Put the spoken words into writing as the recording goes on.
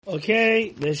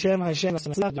Okay, B'Shem Hashem,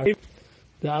 the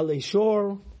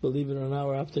Alieshur, believe it or not,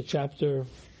 we're up to chapter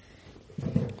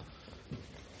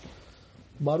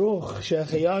Baruch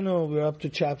Shechayanu, we're up to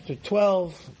chapter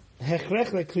 12,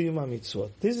 Hechrech Lekiyum HaMitzvot.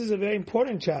 This is a very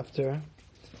important chapter,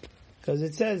 because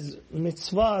it says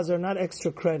mitzvahs are not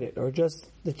extra credit, or just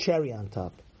the cherry on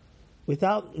top.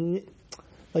 Without,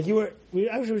 like we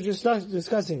actually were just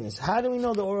discussing this. How do we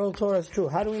know the oral Torah is true?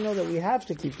 How do we know that we have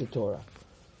to keep the Torah?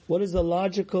 What is the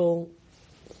logical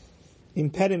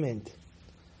impediment?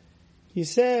 He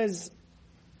says,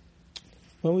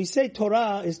 when we say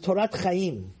Torah is Torat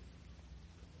Chaim,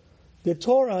 the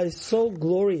Torah is so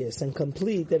glorious and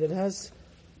complete that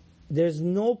there's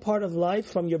no part of life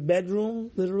from your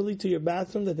bedroom, literally, to your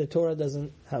bathroom that the Torah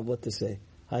doesn't have what to say.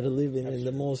 How to live in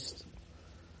the most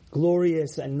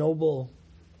glorious and noble.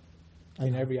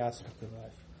 In every aspect of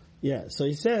life. Yeah, so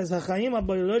he says, he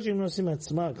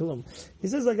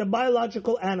says like a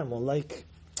biological animal, like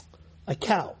a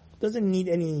cow. Doesn't need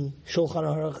any shulchan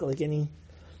aruch, like any,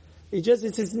 it's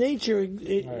its nature,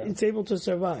 it's able to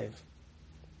survive.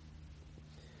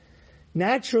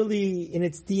 Naturally, in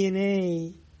its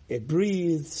DNA, it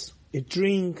breathes, it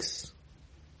drinks,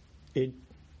 it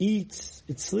eats,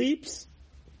 it sleeps,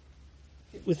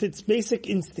 with its basic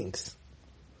instincts.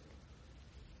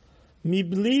 And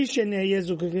it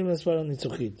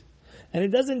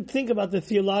doesn't think about the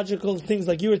theological things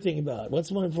like you were thinking about.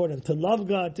 What's more important? To love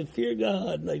God, to fear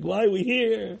God, like why are we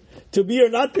here? To be or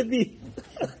not to be?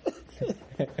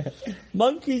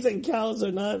 Monkeys and cows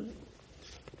are not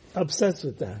obsessed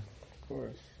with that. Of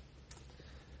course.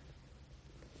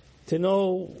 To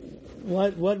know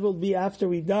what will be after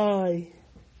we die.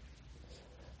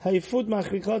 He says,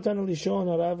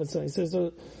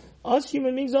 so us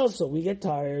human beings also, we get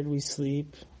tired, we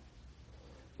sleep,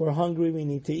 we're hungry, we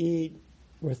need to eat,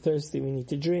 we're thirsty, we need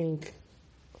to drink.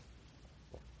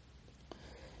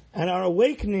 And our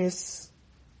awakeness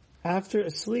after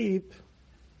sleep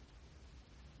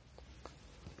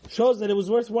shows that it was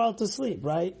worthwhile to sleep,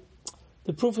 right?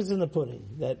 The proof is in the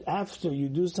pudding, that after you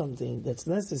do something that's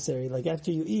necessary, like after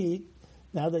you eat,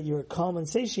 now that you're calm and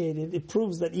satiated, it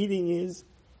proves that eating is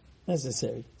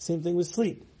necessary. Same thing with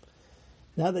sleep.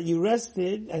 Now that you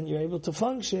rested and you're able to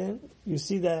function, you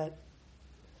see that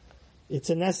it's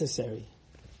a necessary.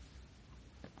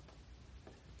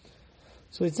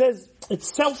 So it says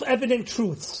it's self-evident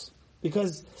truths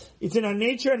because it's in our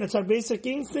nature and it's our basic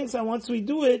instincts, and once we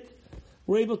do it,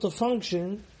 we're able to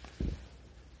function.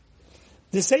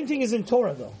 The same thing is in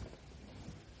Torah though.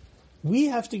 We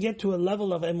have to get to a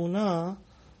level of emunah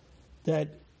that,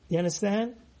 you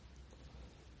understand?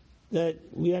 That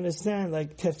we understand,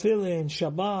 like tefillin,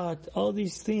 Shabbat, all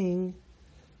these things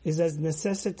is as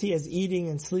necessity as eating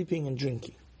and sleeping and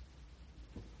drinking.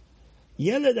 He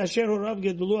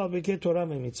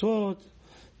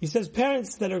says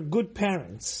parents that are good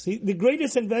parents. The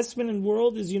greatest investment in the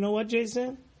world is, you know what,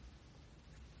 Jason?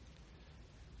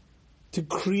 To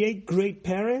create great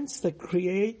parents that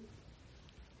to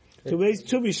raise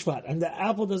Tu B'Shvat, and the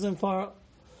apple doesn't fall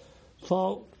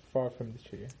far from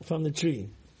the tree.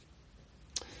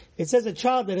 It says a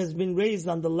child that has been raised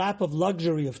on the lap of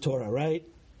luxury of Torah, right?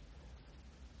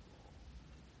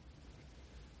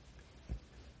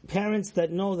 Parents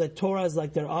that know that Torah is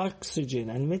like their oxygen,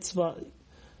 and mitzvah,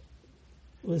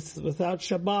 without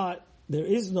Shabbat, there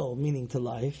is no meaning to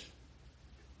life.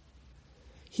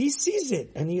 He sees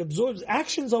it and he absorbs.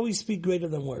 Actions always speak greater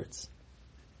than words.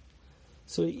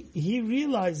 So he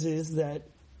realizes that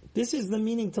this is the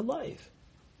meaning to life.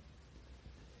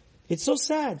 It's so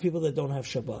sad, people that don't have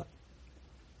Shabbat.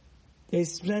 They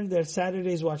spend their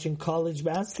Saturdays watching college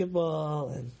basketball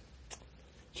and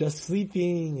just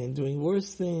sleeping and doing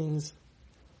worse things.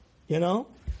 You know?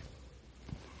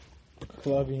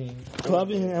 Clubbing.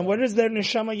 And where does their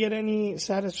neshama get any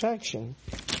satisfaction?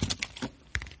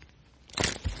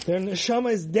 Their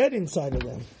neshama is dead inside of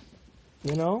them.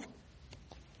 You know?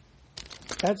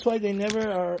 That's why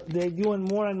they're doing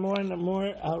more and more and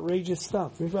more outrageous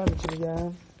stuff.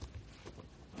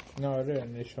 No,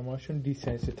 نشاماشون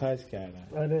desensitize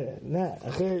کردن. نه.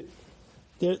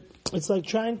 It's like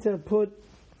trying to put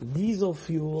diesel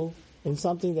fuel in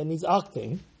something that needs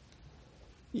octane.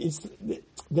 The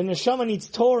neshama needs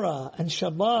Torah and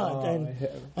Shabbat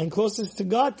and closest to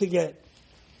God to get,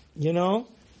 you know?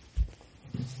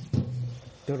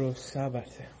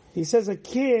 He says a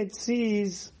kid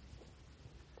sees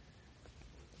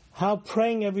how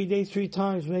praying every day 3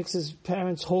 times makes his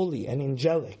parents holy and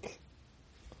angelic.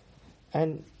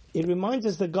 And it reminds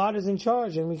us that God is in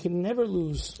charge and we can never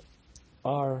lose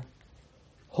our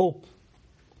hope.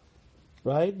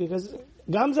 Right? Because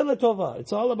Gamza Letova,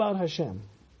 it's all about Hashem.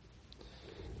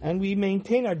 And we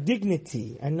maintain our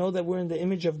dignity and know that we're in the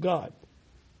image of God.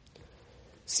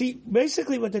 See,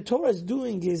 basically what the Torah is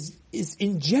doing is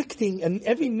injecting, and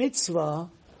every mitzvah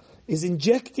is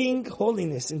injecting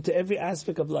holiness into every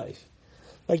aspect of life.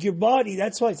 Like your body,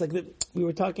 that's why it's like we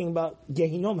were talking about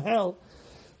Gehinom, hell.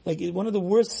 Like one of the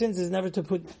worst sins is never to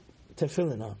put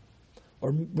tefillin on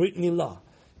or brit milah,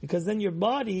 because then your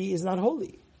body is not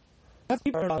holy.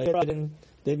 And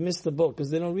they've missed the boat because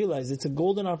they don't realize it's a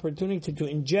golden opportunity to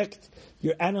inject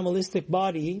your animalistic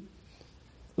body.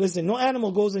 Listen, no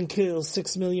animal goes and kills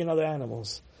 6 million other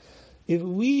animals. If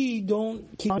we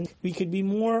don't keep, we could be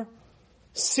more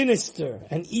sinister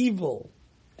and evil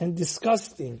and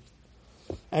disgusting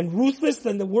and ruthless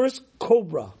than the worst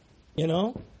cobra, you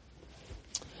know?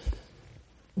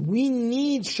 We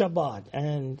need Shabbat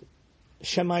and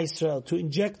Shema Yisrael to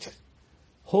inject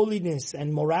holiness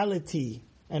and morality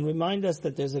and remind us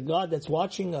that there's a God that's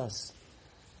watching us.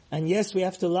 And yes, we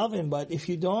have to love Him, but if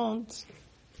you don't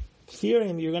fear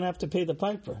Him, you're going to have to pay the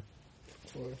piper.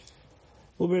 Of course.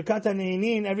 Uberkat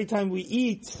haneinin, every time we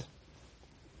eat,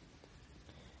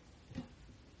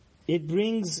 it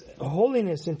brings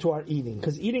holiness into our eating.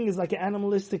 Because eating is like an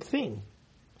animalistic thing.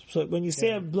 So when you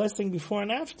say a blessing before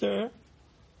and after,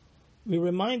 we're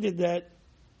reminded that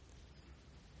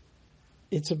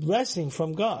it's a blessing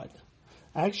from God.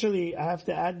 Actually, I have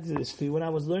to add this to you. When I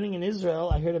was learning in Israel,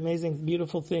 I heard an amazing,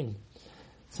 beautiful thing.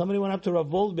 Somebody went up to Rav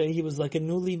Volbe. He was like a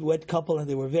newly wed couple, and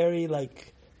they were very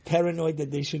like paranoid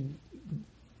that they should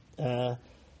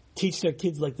teach their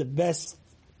kids like the best,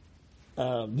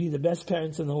 be the best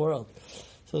parents in the world.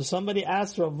 So somebody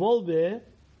asked Rav Volbe,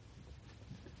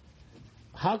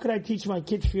 how could I teach my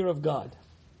kid fear of God?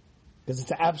 Because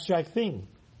it's an abstract thing.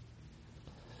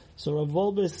 So Rav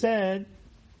Volbe said,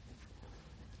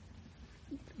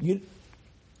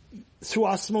 through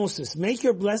osmosis, make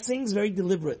your blessings very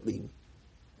deliberately.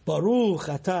 Baruch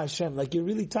Ata Hashem, like you're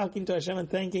really talking to Hashem and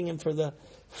thanking Him for the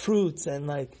fruits, and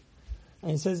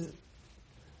he says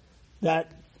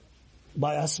that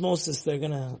by osmosis they're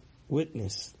going to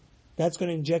witness. That's going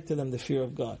to inject to them the fear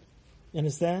of God. You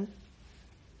understand?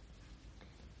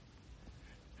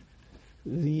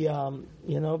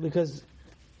 Because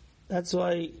that's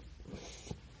why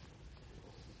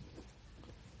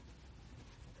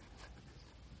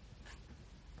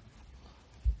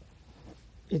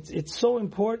it's so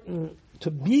important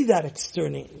to be that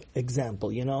external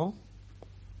example, you know?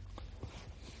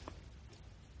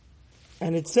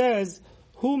 And it says,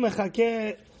 Hu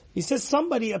mechakeh, he says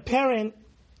somebody, a parent,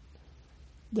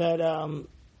 that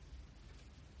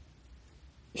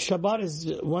Shabbat is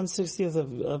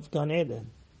 1/60 of Gan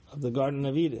Eden, of the Garden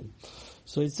of Eden.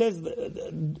 So it says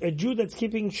a Jew that's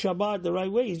keeping Shabbat the right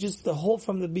way is just the whole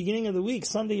from the beginning of the week.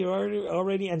 Sunday you're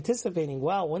already anticipating,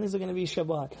 wow, when is it going to be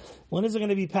Shabbat? When is it going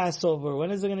to be Passover?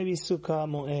 When is it going to be Sukkah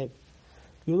Moed?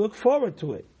 You look forward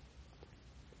to it.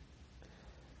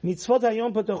 Mitzvot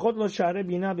hayom patochot lo sha'arei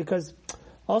bina, because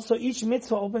also each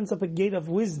mitzvah opens up a gate of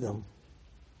wisdom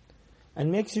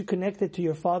and makes you connected to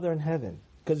your Father in heaven.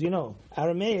 Because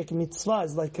Aramaic mitzvah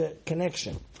is like a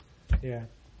connection. Yeah.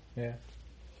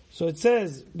 So it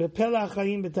says, so it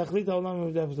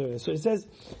says,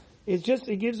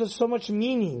 it gives us so much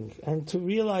meaning, and to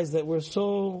realize that we're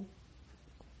so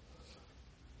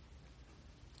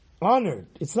honored.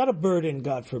 It's not a burden,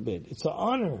 God forbid. It's an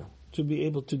honor to be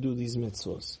able to do these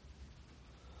mitzvahs.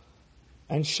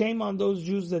 And shame on those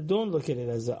Jews that don't look at it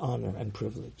as an honor and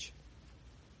privilege.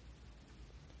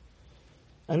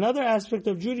 Another aspect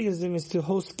of Judaism is to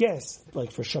host guests,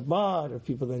 like for Shabbat, or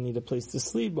people that need a place to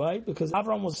sleep, right? Because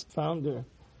Avraham was founder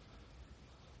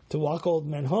to walk old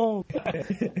men home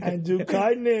and do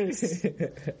kindness.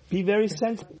 Be very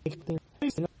sensitive.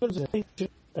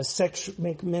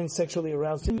 Make men sexually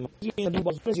aroused. And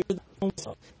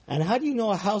how do you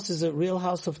know a house is a real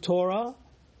house of Torah?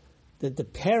 That the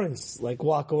parents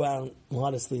walk around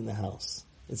modestly in the house.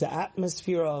 It's an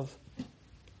atmosphere of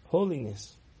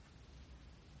holiness.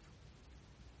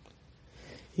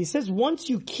 He says once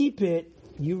you keep it,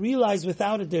 you realize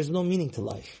without it there's no meaning to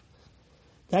life.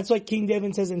 That's why King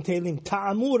David says in Tehillim,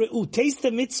 Ta'amu re'u, taste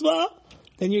the mitzvah,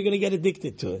 then you're going to get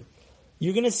addicted to it.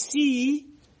 You're going to see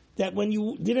that when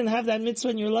you didn't have that mitzvah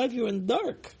in your life, you were in the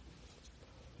dark.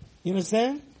 You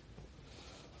understand?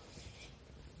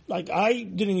 Like I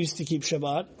didn't used to keep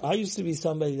Shabbat. I used to be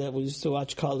somebody that used to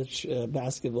watch college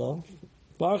basketball.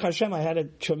 Baruch Hashem, I had a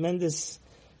tremendous,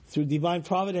 through divine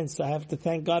providence, I have to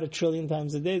thank God 1,000,000,000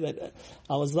 times a day that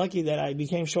I was lucky that I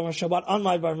became Shomer Shabbat on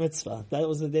my bar mitzvah. That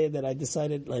was the day that I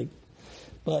decided,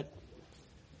 but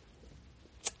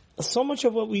so much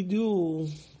of what we do,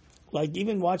 like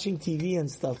even watching TV and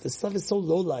stuff, the stuff is so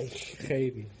low life.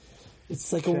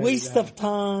 It's like a waste of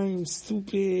time,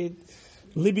 stupid,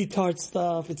 libby-tart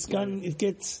stuff.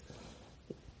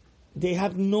 They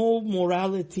have no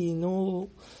morality,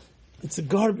 it's a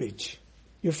garbage.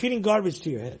 You're feeding garbage to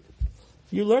your head.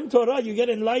 You learn Torah, you get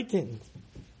enlightened.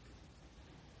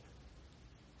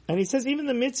 And he says even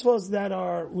the mitzvahs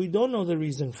that we don't know the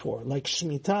reason for, like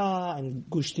Shemitah and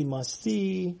Gushti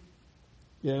Masti,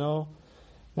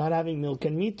 not having milk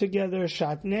and meat together,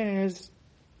 Shatnez.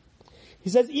 He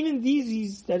says even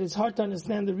these, that it's hard to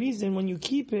understand the reason, when you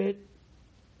keep it,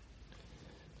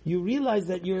 you realize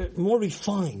that you're more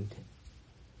refined.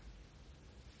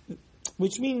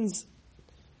 Which means,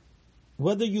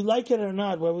 whether you like it or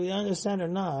not, whether you understand or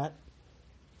not,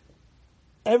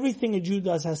 everything a Jew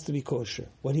does has to be kosher.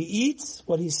 What he eats,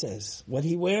 what he says. What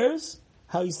he wears,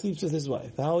 how he sleeps with his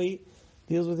wife. How he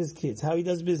deals with his kids. How he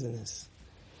does business.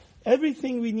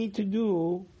 Everything we need to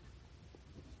do,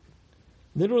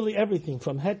 literally everything,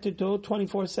 from head to toe,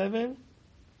 24/7,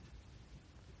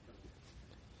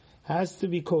 has to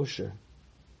be kosher.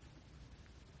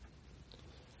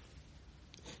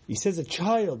 He says a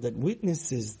child that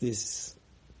witnesses this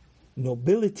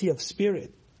nobility of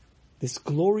spirit, this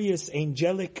glorious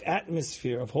angelic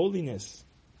atmosphere of holiness,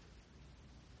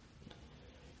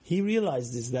 he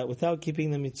realizes that without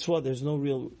keeping the mitzvah, there's no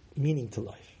real meaning to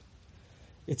life.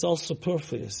 It's all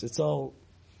superfluous. It's all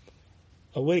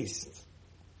a waste.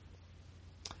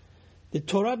 The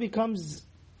Torah becomes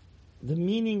the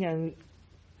meaning and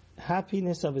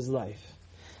happiness of his life.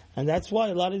 And that's why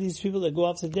a lot of these people that go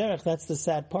after Derech, that's the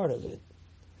sad part of it.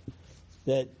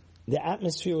 That the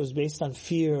atmosphere was based on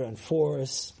fear and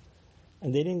force,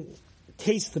 and they didn't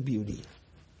taste the beauty.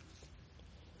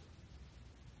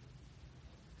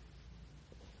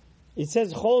 It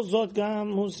says, "Chol zot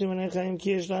gam hu simanei chaim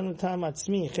ki yesh lanu tam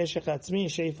atzmi, cheshech atzmi,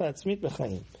 sheifa atzmit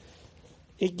b'chaim."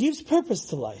 It gives purpose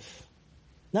to life.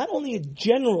 Not only a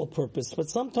general purpose, but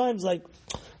sometimes, like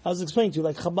I was explaining to you,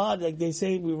 like Chabad, like they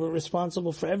say we were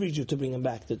responsible for every Jew to bring him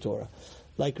back to Torah.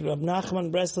 Like Rab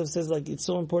Nachman Breslov says, like it's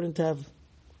so important to have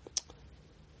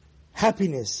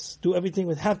happiness, do everything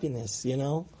with happiness, and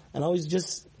always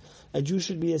just, a Jew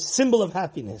should be a symbol of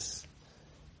happiness.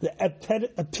 The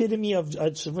epitome of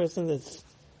a person that's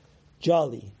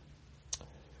jolly.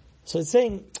 So it's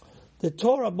saying, the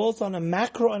Torah, both on a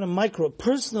macro and a micro,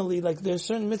 personally, like there are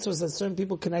certain mitzvahs that certain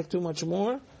people connect to much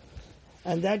more,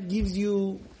 and that gives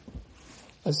you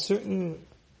a certain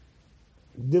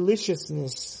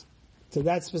deliciousness to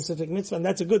that specific mitzvah, and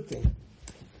that's a good thing.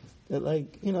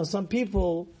 That some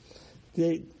people,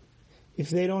 if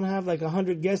they don't have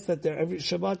 100 guests at their every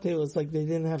Shabbat table, it's like they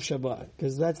didn't have Shabbat,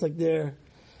 because that's like they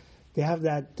have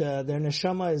that, their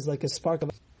neshama is like a spark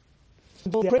of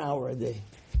an hour a day.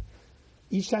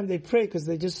 Each time they pray, because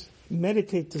they just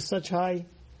meditate to such high,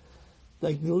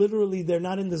 literally they're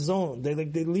not in the zone. They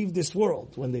leave this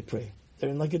world when they pray. They're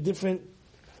in a different,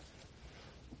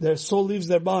 their soul leaves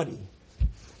their body.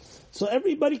 So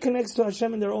everybody connects to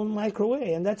Hashem in their own micro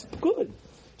way, and that's good.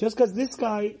 Just because this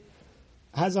guy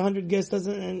has 100 guests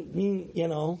doesn't mean,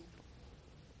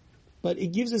 but it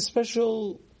gives a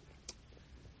special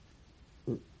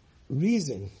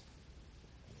reason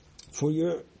for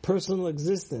your personal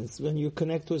existence when you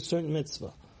connect to a certain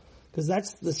mitzvah. Because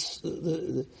that's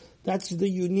that's the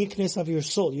uniqueness of your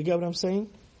soul. You get what I'm saying?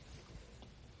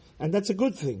 And that's a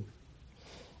good thing.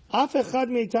 אף אחד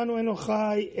מאיתנו אינו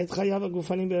חי את חייו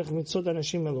הגופניים בערך מצוות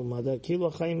אנשים מלומדה, כאילו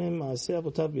החיים הם מעשה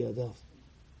אבותיו בידיו.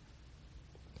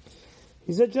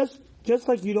 He said, just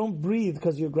like you don't breathe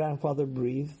because your grandfather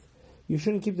breathed, you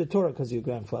shouldn't keep the Torah because your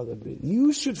grandfather breathed.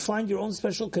 You should find your own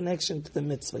special connection to the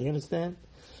mitzvah. You understand?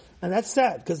 And that's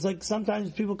sad, because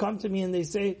sometimes people come to me and they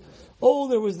say, oh,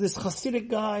 there was this Hasidic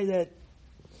guy that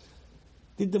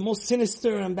did the most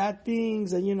sinister and bad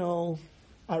things and,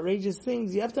 outrageous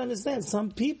things. You have to understand,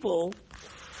 some people,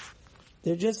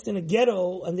 they're just in a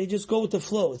ghetto and they just go with the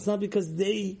flow. It's not because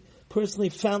they personally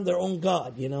found their own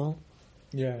God,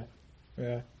 Yeah.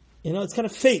 It's kind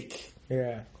of fake.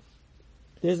 Yeah.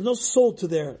 There's no soul to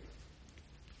their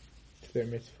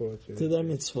mitzvot. To their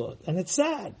mitzvot. And it's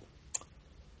sad.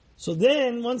 So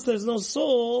then, once there's no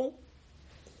soul,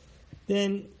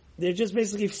 then they're just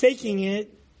basically faking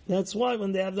it. That's why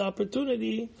when they have the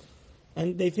opportunity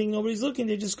and they think nobody's looking,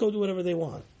 they just go do whatever they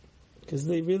want. Because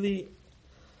they really...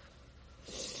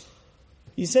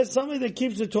 He says somebody that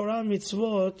keeps the Torah and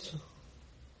mitzvot,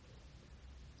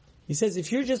 he says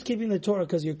if you're just keeping the Torah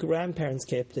because your grandparents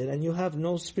kept it and you have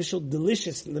no special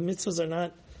delicious, the mitzvahs are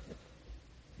not...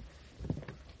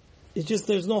 It's just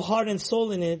there's no heart and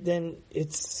soul in it, then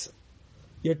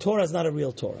your Torah is not a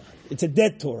real Torah. It's a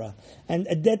dead Torah. And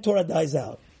a dead Torah dies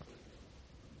out.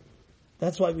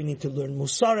 That's why we need to learn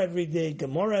Musar every day,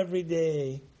 Gemara every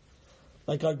day.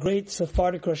 Like our great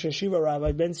Sephardic Rosh Yeshiva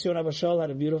Rabbi Ben Sion Abashal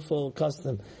had a beautiful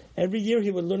custom. Every year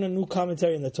he would learn a new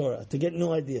commentary in the Torah to get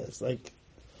new ideas. Like,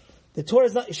 the Torah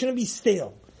it shouldn't be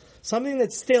stale. Something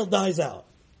that's stale dies out.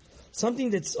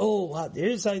 Something that's, oh, wow,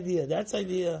 there's idea, that's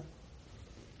idea.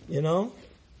 You know?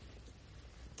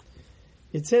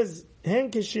 It says,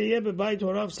 and that's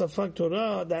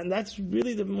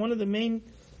really one of the main,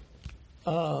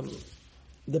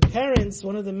 the parents,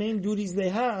 one of the main duties they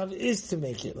have is to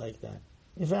make it like that.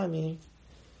 If I mean,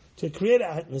 to create an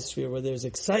atmosphere where there's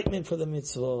excitement for the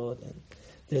mitzvah, and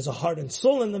there's a heart and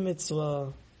soul in the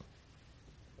mitzvah,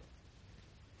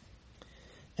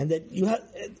 and that you have,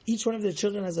 each one of the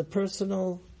children has a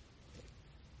personal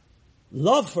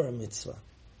love for a mitzvah.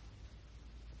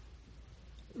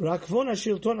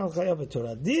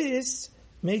 This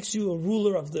makes you a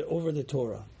ruler over the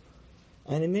Torah.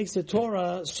 And it makes the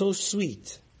Torah so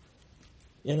sweet.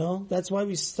 You know? That's why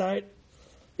we start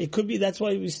the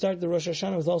Rosh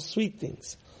Hashanah with all sweet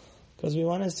things. Because we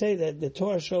want to say that the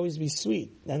Torah should always be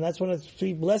sweet. And that's one of the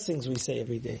 3 blessings we say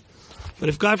every day. But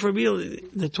if God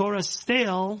forbid the Torah is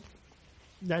stale,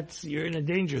 you're in a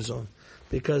danger zone.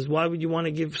 Because why would you want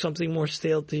to give something more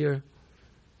stale to your,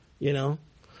 you know?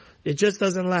 It just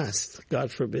doesn't last,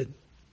 God forbid.